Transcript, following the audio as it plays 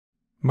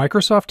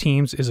Microsoft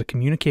Teams is a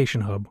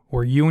communication hub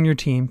where you and your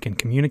team can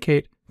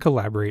communicate,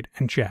 collaborate,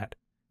 and chat.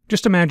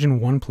 Just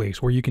imagine one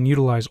place where you can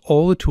utilize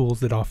all the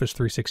tools that Office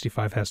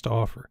 365 has to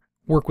offer,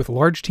 work with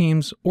large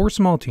teams or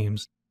small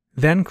teams,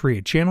 then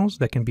create channels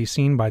that can be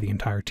seen by the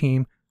entire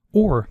team,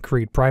 or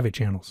create private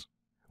channels,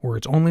 where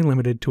it's only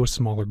limited to a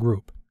smaller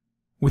group.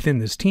 Within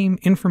this team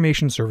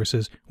information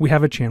services, we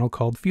have a channel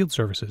called Field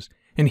Services,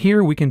 and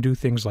here we can do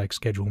things like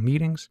schedule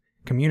meetings,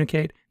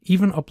 communicate,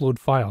 even upload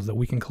files that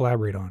we can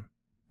collaborate on.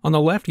 On the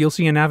left, you'll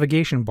see a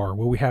navigation bar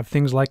where we have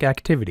things like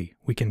activity.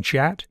 We can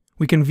chat,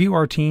 we can view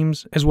our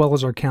teams, as well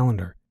as our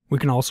calendar. We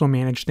can also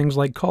manage things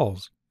like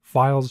calls,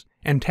 files,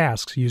 and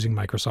tasks using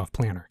Microsoft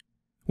Planner.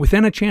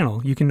 Within a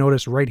channel, you can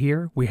notice right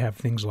here, we have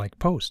things like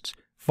posts,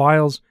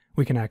 files,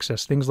 we can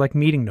access things like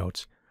meeting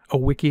notes, a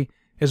wiki,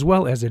 as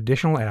well as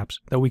additional apps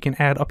that we can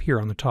add up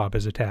here on the top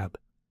as a tab.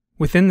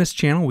 Within this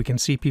channel, we can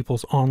see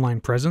people's online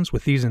presence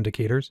with these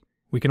indicators.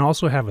 We can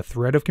also have a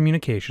thread of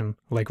communication,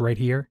 like right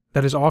here,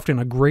 that is often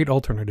a great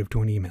alternative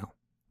to an email.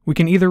 We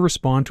can either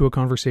respond to a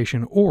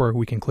conversation or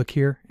we can click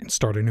here and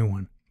start a new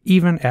one,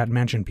 even at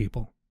mention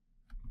people.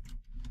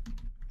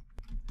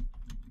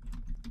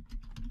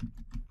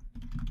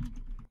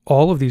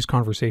 All of these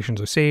conversations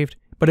are saved,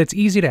 but it's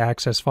easy to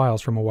access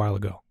files from a while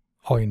ago.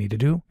 All you need to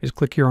do is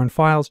click here on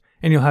Files,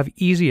 and you'll have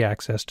easy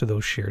access to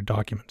those shared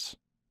documents.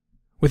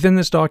 Within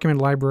this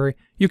document library,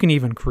 you can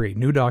even create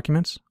new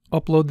documents,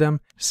 upload them,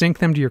 sync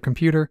them to your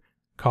computer,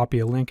 copy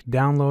a link,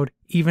 download,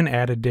 even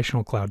add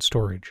additional cloud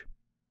storage.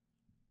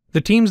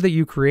 The teams that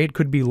you create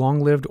could be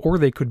long-lived or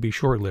they could be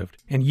short-lived,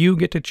 and you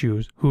get to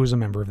choose who is a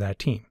member of that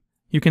team.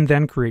 You can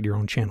then create your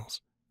own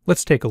channels.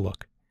 Let's take a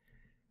look.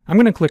 I'm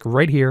going to click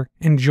right here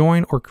and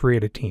join or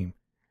create a team.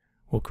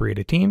 We'll create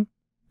a team.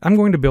 I'm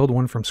going to build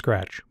one from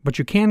scratch, but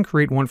you can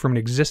create one from an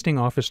existing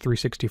Office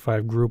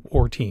 365 group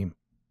or team.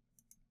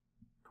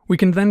 We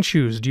can then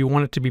choose, do you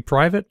want it to be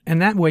private,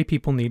 and that way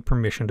people need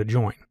permission to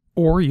join.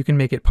 Or you can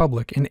make it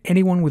public and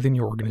anyone within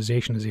your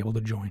organization is able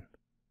to join.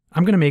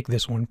 I'm going to make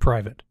this one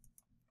private.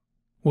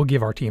 We'll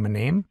give our team a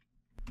name.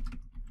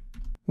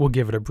 We'll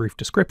give it a brief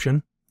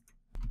description.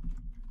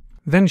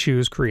 Then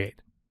choose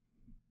Create.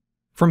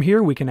 From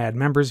here we can add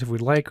members if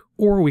we'd like,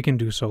 or we can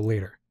do so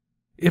later.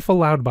 If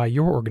allowed by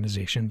your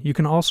organization, you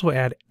can also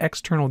add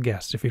external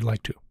guests if you'd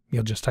like to.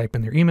 You'll just type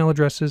in their email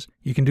addresses.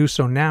 You can do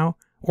so now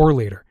or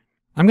later.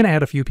 I'm going to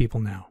add a few people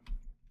now.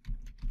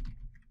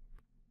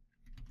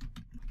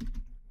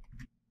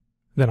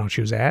 Then I'll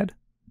choose Add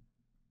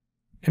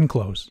and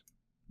Close.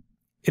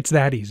 It's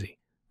that easy.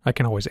 I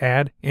can always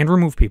add and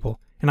remove people,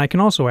 and I can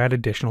also add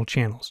additional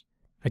channels.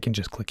 I can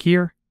just click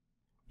here.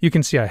 You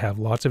can see I have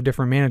lots of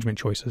different management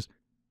choices,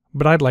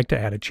 but I'd like to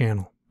add a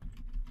channel.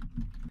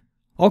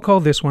 I'll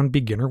call this one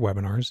Beginner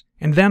Webinars,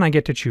 and then I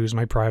get to choose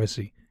my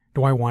privacy.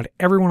 Do I want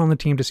everyone on the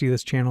team to see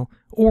this channel,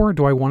 or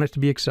do I want it to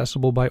be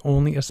accessible by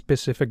only a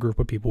specific group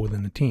of people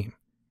within the team?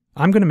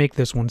 I'm going to make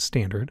this one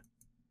standard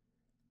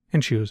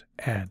and choose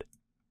Add.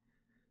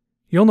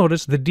 You'll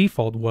notice the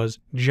default was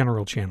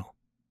General Channel.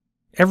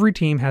 Every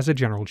team has a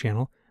general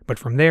channel, but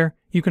from there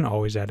you can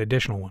always add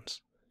additional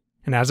ones.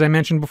 And as I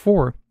mentioned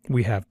before,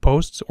 we have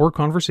posts or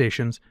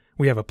conversations,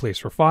 we have a place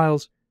for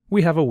files,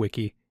 we have a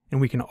wiki, and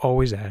we can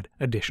always add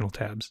additional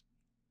tabs.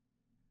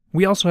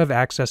 We also have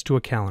access to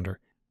a calendar.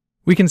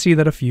 We can see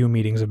that a few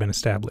meetings have been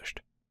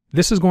established.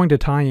 This is going to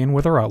tie in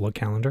with our Outlook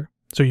calendar,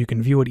 so you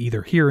can view it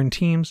either here in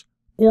Teams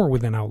or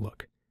within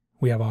Outlook.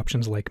 We have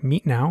options like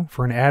Meet Now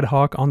for an ad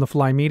hoc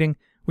on-the-fly meeting.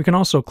 We can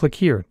also click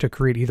here to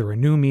create either a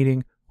new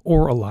meeting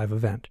or a live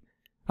event.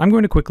 I'm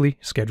going to quickly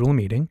schedule a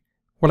meeting.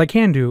 What I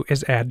can do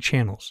is add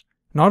channels.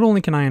 Not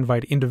only can I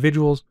invite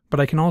individuals, but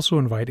I can also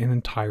invite an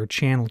entire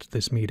channel to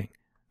this meeting.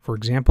 For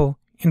example,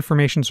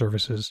 Information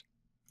Services,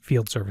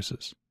 Field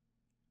Services.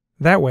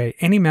 That way,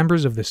 any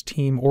members of this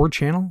team or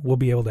channel will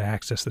be able to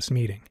access this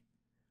meeting.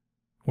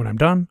 When I'm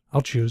done,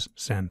 I'll choose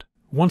Send.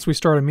 Once we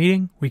start a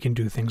meeting, we can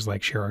do things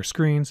like share our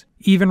screens,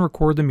 even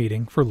record the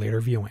meeting for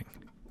later viewing.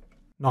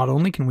 Not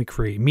only can we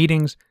create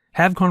meetings,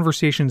 have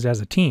conversations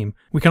as a team,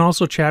 we can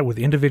also chat with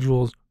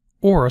individuals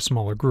or a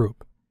smaller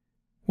group.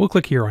 We'll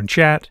click here on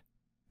Chat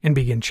and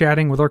begin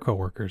chatting with our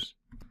coworkers.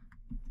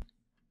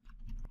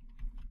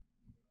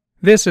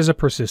 This is a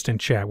persistent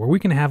chat where we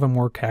can have a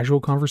more casual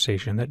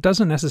conversation that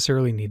doesn't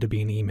necessarily need to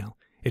be an email.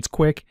 It's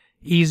quick,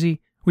 easy,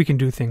 we can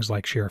do things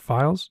like share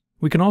files,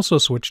 we can also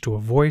switch to a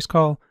voice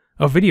call,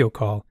 a video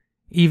call,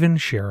 even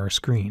share our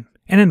screen,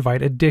 and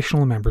invite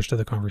additional members to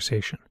the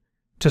conversation.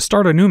 To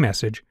start a new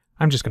message,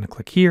 I'm just going to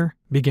click here,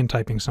 begin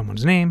typing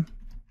someone's name,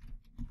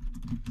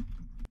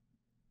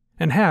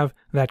 and have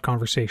that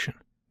conversation.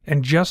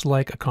 And just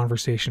like a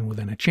conversation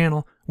within a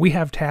channel, we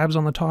have tabs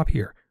on the top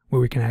here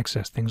where we can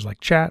access things like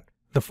chat,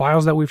 the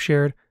files that we've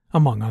shared,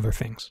 among other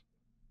things.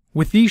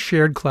 With these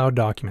shared cloud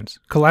documents,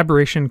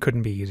 collaboration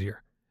couldn't be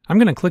easier. I'm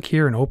going to click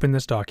here and open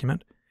this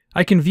document.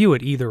 I can view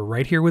it either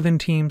right here within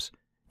Teams,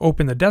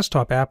 open the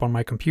desktop app on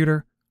my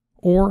computer,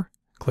 or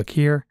click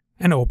here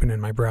and open in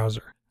my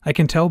browser. I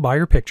can tell by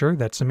her picture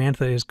that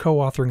Samantha is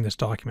co-authoring this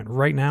document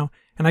right now,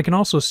 and I can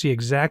also see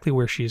exactly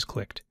where she's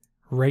clicked,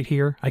 right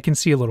here, I can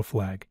see a little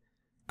flag.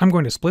 I'm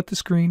going to split the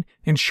screen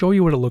and show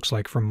you what it looks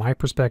like from my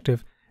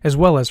perspective, as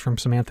well as from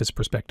Samantha's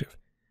perspective.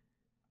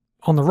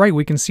 On the right,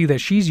 we can see that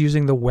she's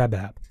using the web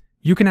app.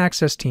 You can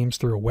access Teams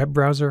through a web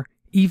browser,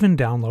 even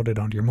download it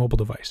onto your mobile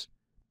device.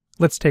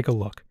 Let's take a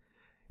look.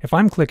 If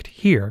I'm clicked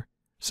here,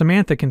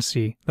 Samantha can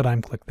see that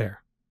I'm clicked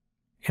there.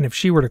 And if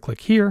she were to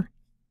click here,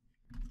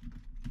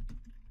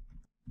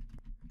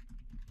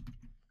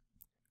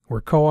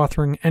 we're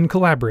co-authoring and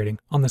collaborating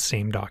on the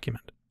same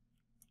document.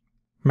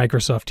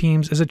 Microsoft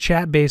Teams is a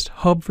chat-based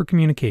hub for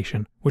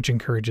communication, which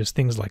encourages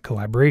things like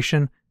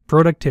collaboration,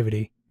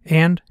 productivity,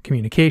 and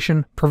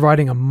communication,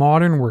 providing a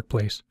modern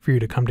workplace for you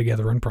to come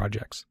together on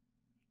projects.